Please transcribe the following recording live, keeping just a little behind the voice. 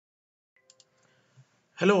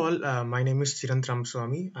Hello all, my name is Chirant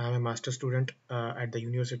Ramaswamy. I am a master student at the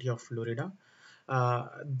University of Florida.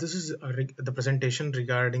 This is the presentation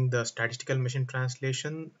regarding the statistical machine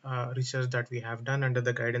translation research that we have done under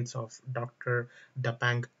the guidance of Dr.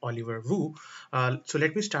 Dapang Oliver Wu. So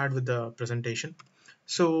let me start with the presentation.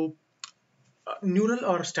 So neural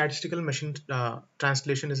or statistical machine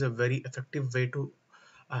translation is a very effective way to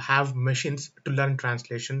have machines to learn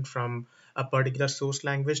translation from a particular source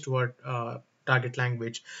language to a target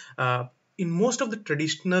language. Uh, in most of the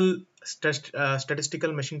traditional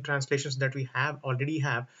statistical machine translations that we have already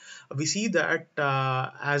have, we see that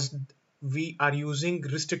as we are using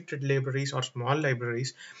restricted libraries or small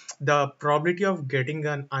libraries, the probability of getting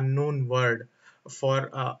an unknown word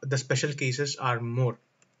for the special cases are more.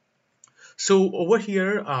 So over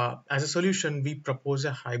here, as a solution, we propose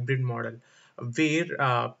a hybrid model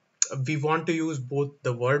where we want to use both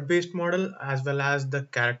the word-based model as well as the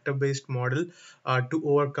character-based model to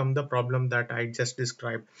overcome the problem that I just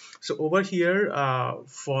described. So over here,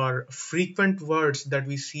 for frequent words that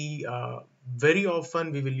we see very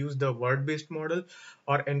often, we will use the word-based model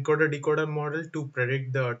or encoder-decoder model to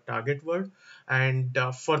predict the target word. And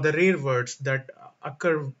for the rare words that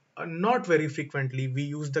occur not very frequently, we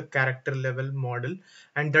use the character level model,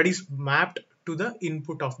 and that is mapped to the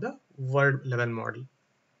input of the word level model.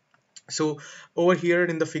 So over here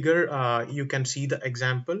in the figure, you can see the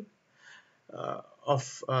example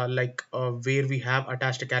of where we have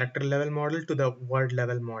attached a character level model to the word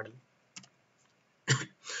level model.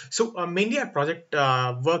 So mainly our project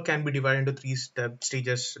work can be divided into three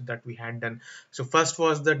stages that we had done. So first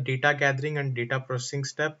was the data gathering and data processing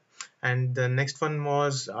step, and the next one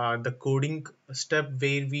was the coding step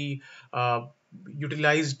where we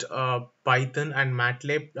utilized Python and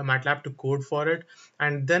MATLAB to code for it,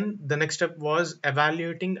 and then the next step was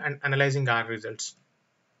evaluating and analyzing our results.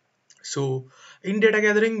 So in data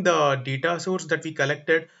gathering, the data source that we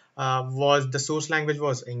collected was the source language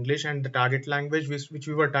was English, and the target language which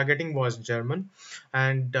we were targeting was German.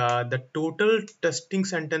 And the total testing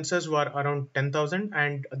sentences were around 10,000,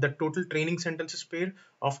 and the total training sentences pair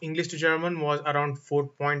of English to German was around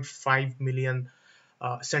 4.5 million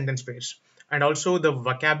sentence pairs. And also the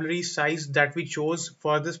vocabulary size that we chose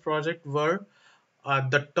for this project were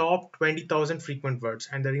the top 20,000 frequent words,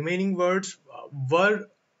 and the remaining words were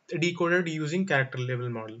decoded using character level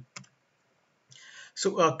model.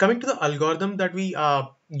 So coming to the algorithm that we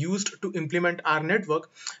used to implement our network,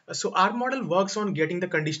 so our model works on getting the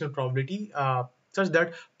conditional probability such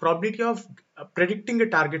that probability of predicting a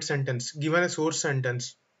target sentence given a source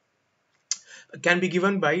sentence can be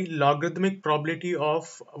given by logarithmic probability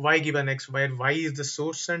of y given x, where y is the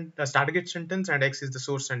source and the target sentence and x is the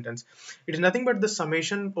source sentence. It is nothing but the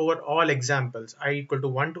summation over all examples I equal to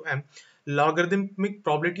 1 to m logarithmic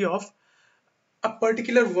probability of a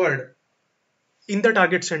particular word in the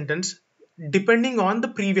target sentence depending on the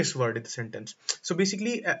previous word in the sentence. So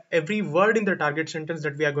basically every word in the target sentence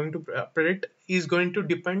that we are going to predict is going to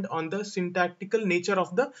depend on the syntactical nature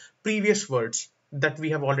of the previous words that we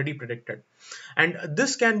have already predicted. And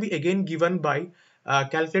this can be again given by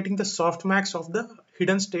calculating the softmax of the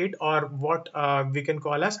hidden state, or what we can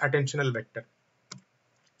call as attentional vector.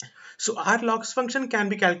 So our logs function can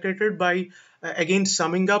be calculated by again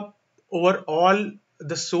summing up over all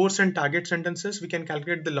the source and target sentences. We can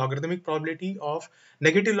calculate the logarithmic probability of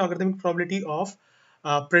negative logarithmic probability of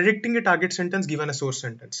predicting a target sentence given a source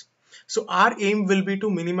sentence. So our aim will be to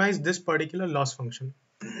minimize this particular loss function.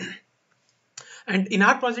 And in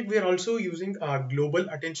our project, we are also using a global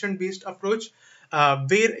attention based approach,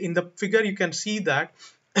 where in the figure you can see that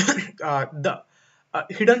the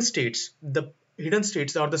hidden states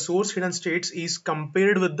or the source hidden states is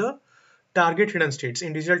compared with the target hidden states,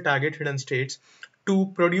 individual target hidden states, to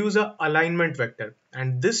produce a alignment vector.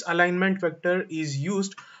 And this alignment vector is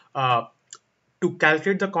used to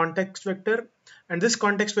calculate the context vector, and this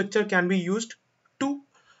context vector can be used to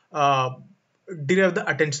uh, derive the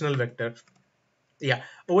attentional vector. Yeah,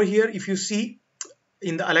 over here if you see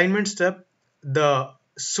in the alignment step, the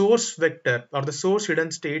source vector or the source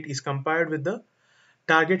hidden state is compared with the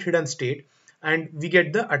target hidden state, and we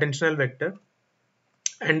get the attentional vector.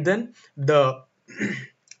 And then the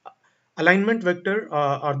alignment vector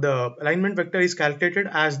or the alignment vector is calculated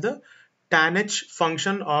as the tan h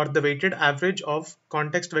function, or the weighted average of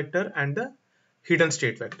context vector and the hidden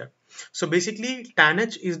state vector. So basically tan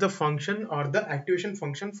h is the function or the activation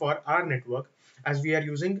function for our network, as we are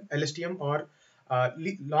using LSTM or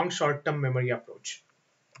long short term memory approach.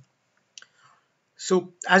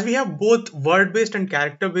 So as we have both word based and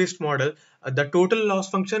character based model, The total loss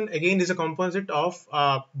function again is a composite of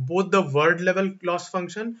both the word level loss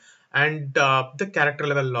function and the character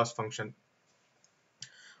level loss function.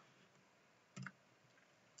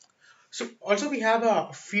 So also we have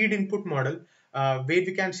a feed input model where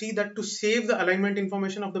we can see that to save the alignment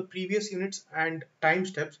information of the previous units and time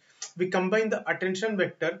steps, we combine the attention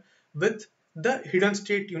vector with the hidden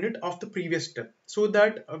state unit of the previous step, so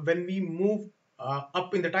that when we move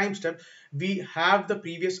up in the time step, we have the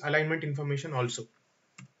previous alignment information also.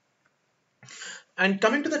 And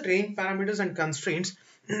coming to the training parameters and constraints,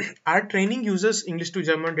 our training uses English to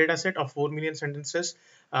German dataset of 4 million sentences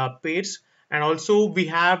pairs. And also we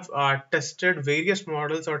have tested various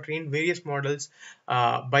models or trained various models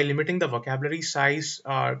by limiting the vocabulary size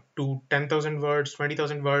to 10,000 words,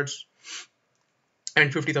 20,000 words,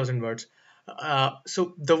 and 50,000 words.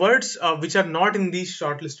 So the words which are not in these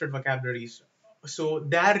shortlisted vocabularies, so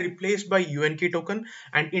they are replaced by UNK token,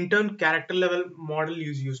 and in turn character level model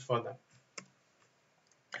is used for them.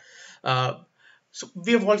 Uh, so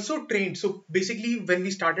we have also trained. So basically, when we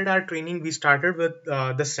started our training, we started with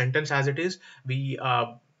the sentence as it is. We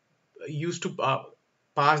used to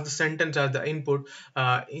pass the sentence as the input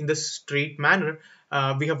in the straight manner.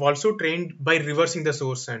 We have also trained by reversing the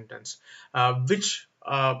source sentence, which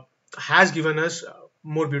has given us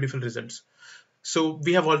more beautiful results. So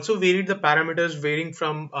we have also varied the parameters, varying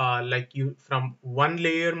from from one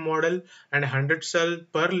layer model and 100 cell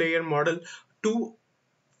per layer model to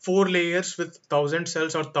 4 layers with 1,000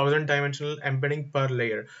 cells or 1,000 dimensional embedding per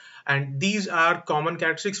layer. And these are common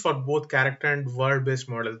characteristics for both character and word based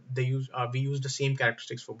model. We use the same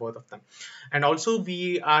characteristics for both of them. And also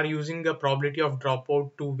we are using a probability of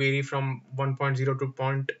dropout to vary from 1.0 to zero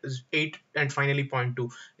point 0.8 and finally zero point 0.2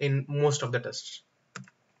 in most of the tests.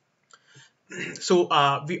 So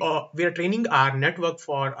we are training our network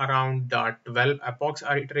for around 12 epochs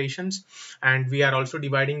or iterations, and we are also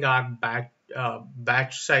dividing our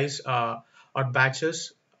batch size or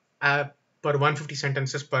batches uh, per 150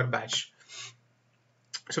 sentences per batch.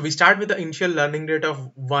 So we start with the initial learning rate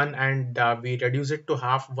of 1, and we reduce it to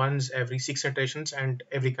half once every 6 iterations and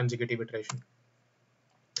every consecutive iteration.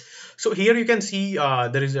 So here you can see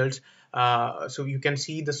the results. So you can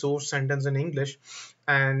see the source sentence in English,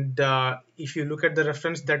 and if you look at the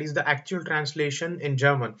reference, that is the actual translation in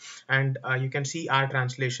German, and you can see our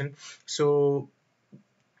translation. So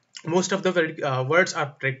most of the words are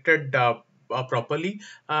predicted properly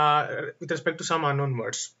with respect to some unknown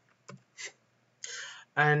words.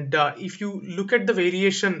 And if you look at the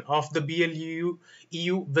variation of the BLEU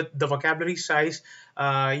EU with the vocabulary size,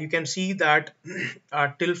 you can see that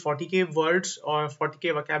till 40K words or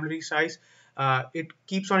 40K vocabulary size, it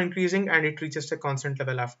keeps on increasing and it reaches a constant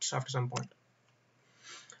level after some point.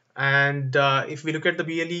 And if we look at the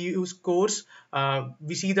BLEU scores,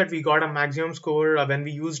 we see that we got a maximum score when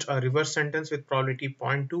we used a reverse sentence with probability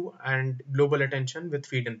 0.2 and global attention with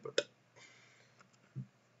feed input.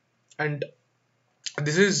 And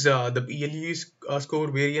this is the BLE score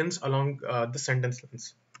variance along the sentence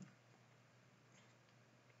lengths.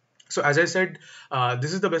 So as I said,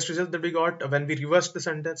 this is the best result that we got when we reversed the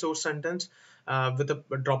sentence source sentence with a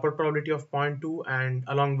dropout probability of 0.2 and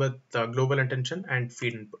along with global attention and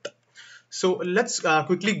feed input. So let's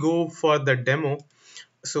quickly go for the demo.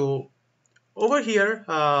 So over here,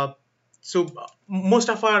 most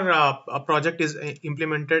of our project is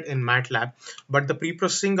implemented in MATLAB, but the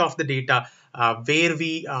pre-processing of the data where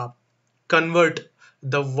we convert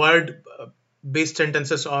the word based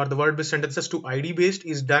sentences or the word based sentences to ID based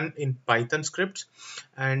is done in Python scripts.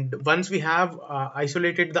 And once we have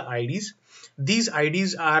isolated the IDs, these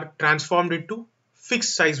IDs are transformed into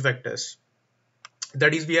fixed size vectors.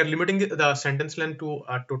 That is, we are limiting the sentence length to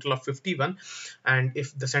a total of 51, and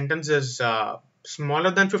if the sentence is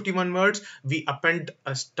smaller than 51 words, we append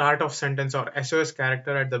a start of sentence or SOS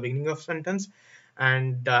character at the beginning of sentence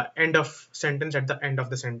and end of sentence at the end of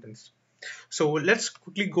the sentence. So let's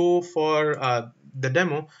quickly go for the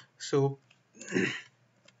demo. So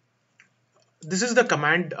this is the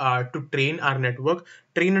command to train our network,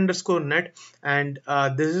 train underscore net, and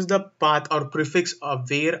this is the path or prefix of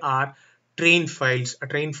where our train files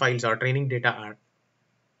or training data are.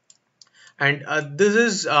 And this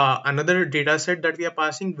is another data set that we are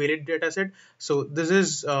passing, valid data set. So this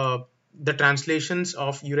is the translations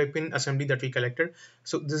of European assembly that we collected.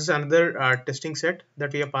 So this is another testing set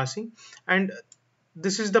that we are passing, and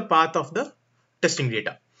this is the path of the testing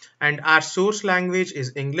data. And our source language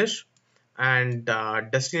is English, and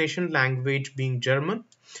destination language being German.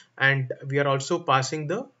 And we are also passing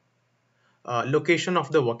the location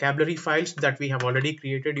of the vocabulary files that we have already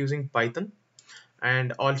created using Python,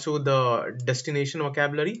 and also the destination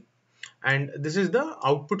vocabulary, and this is the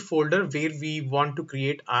output folder where we want to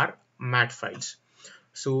create our mat files.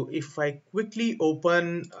 So if I quickly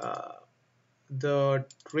open the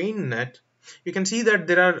train net, you can see that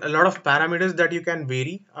there are a lot of parameters that you can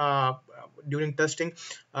vary during testing.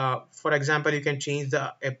 For example, you can change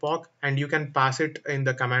the epoch and you can pass it in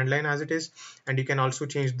the command line as it is, and you can also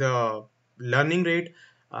change the learning rate,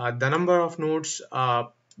 the number of nodes,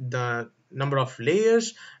 the number of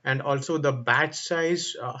layers, and also the batch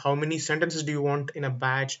size, how many sentences do you want in a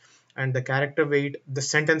batch, and the character weight, the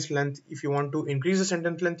sentence length. If you want to increase the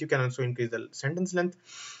sentence length, you can also increase the sentence length.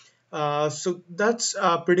 So that's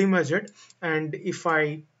pretty much it. And if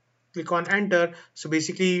I click on enter, so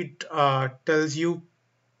basically it tells you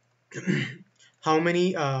how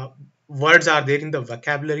many words are there in the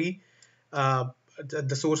vocabulary, uh,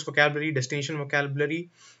 the source vocabulary, destination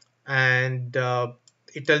vocabulary, and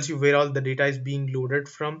it tells you where all the data is being loaded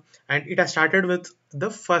from. And it has started with the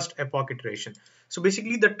first epoch iteration. So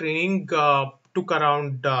basically the training took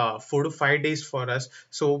around 4 to 5 days for us.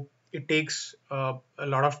 So it takes a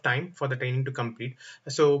lot of time for the training to complete.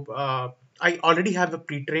 So I already have a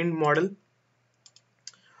pre-trained model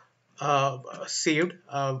saved,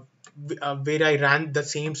 where I ran the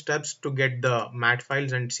same steps to get the mat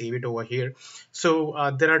files and save it over here.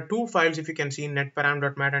 So there are two files, if you can see,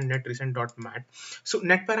 netparam.mat and netrecent.mat. So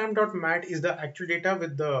netparam.mat is the actual data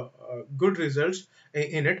with the good results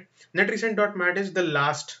in it. Netrecent.mat is the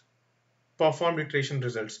last performed iteration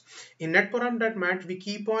results. In netparam.mat, we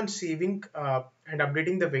keep on saving and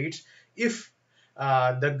updating the weights if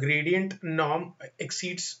the gradient norm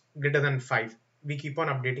exceeds greater than 5. We keep on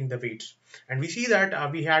updating the weights, and we see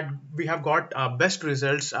that we have got best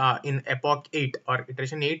results in epoch 8 or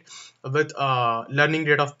iteration 8 with learning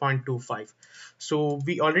rate of 0.25. So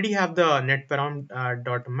we already have the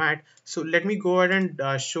netparam.mat. So let me go ahead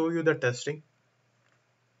and show you the testing.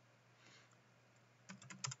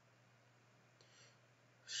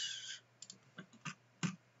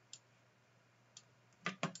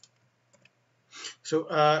 So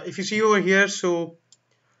if you see over here, so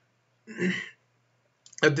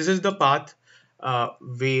this is the path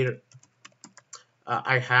where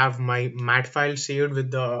I have my mat file saved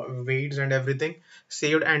with the weights and everything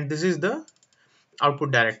saved, and this is the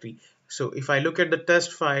output directory. So if I look at the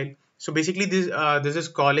test file, so basically this is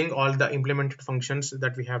calling all the implemented functions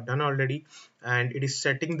that we have done already, and it is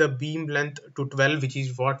setting the beam length to 12, which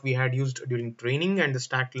is what we had used during training, and the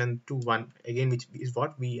stack length to 1 again, which is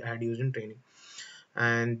what we had used in training.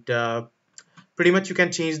 And pretty much you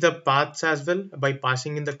can change the paths as well by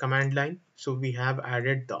passing in the command line. So we have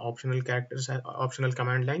added the optional characters, optional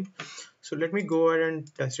command line. So let me go ahead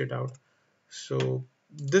and test it out. So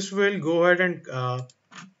this will go ahead and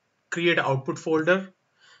create an output folder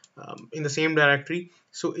in the same directory.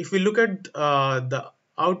 So if we look at the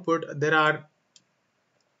output, there are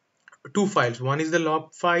two files. One is the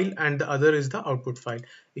log file and the other is the output file.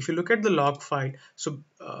 If you look at the log file, so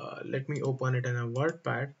let me open it in a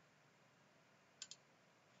WordPad.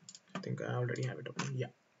 I think I already have it open. Yeah.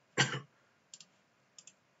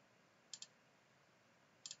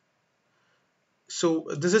 So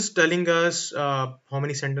this is telling us how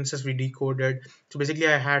many sentences we decoded. So basically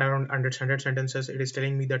I had around 100 sentences. It is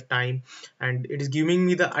telling me the time, and it is giving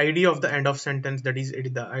me the ID of the end of sentence. That is,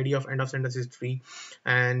 the ID of end of sentence is 3,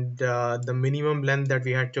 and the minimum length that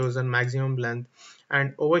we had chosen, maximum length.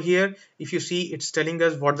 And over here, if you see, it's telling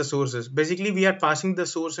us what the source is. Basically we are passing the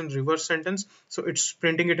source in reverse sentence, so it's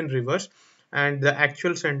printing it in reverse, and the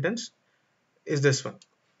actual sentence is this one.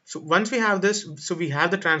 So once we have this, so we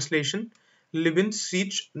have the translation, Libin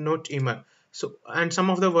Sich not immer. So, and some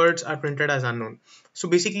of the words are printed as unknown. So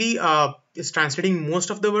basically it's translating most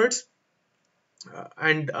of the words,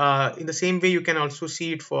 and in the same way you can also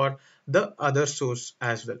see it for the other source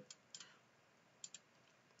as well.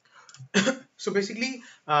 So basically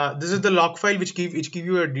this is the log file which give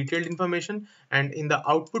you a detailed information, and in the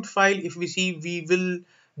output file, if we see, we will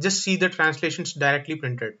just see the translations directly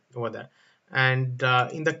printed over there. And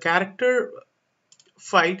in the character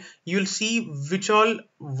file, you'll see which all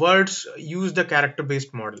words use the character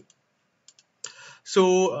based model.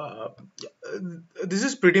 So this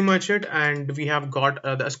is pretty much it, and we have got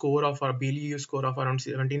the score of our BLU score of around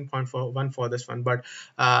 17.41 for this one. But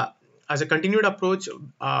as a continued approach,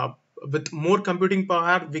 with more computing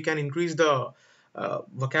power, we can increase the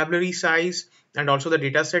vocabulary size and also the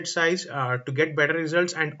data set size to get better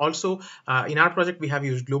results. And also in our project, we have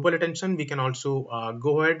used global attention. We can also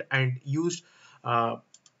go ahead and use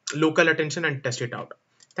local attention and test it out.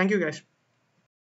 Thank you, guys.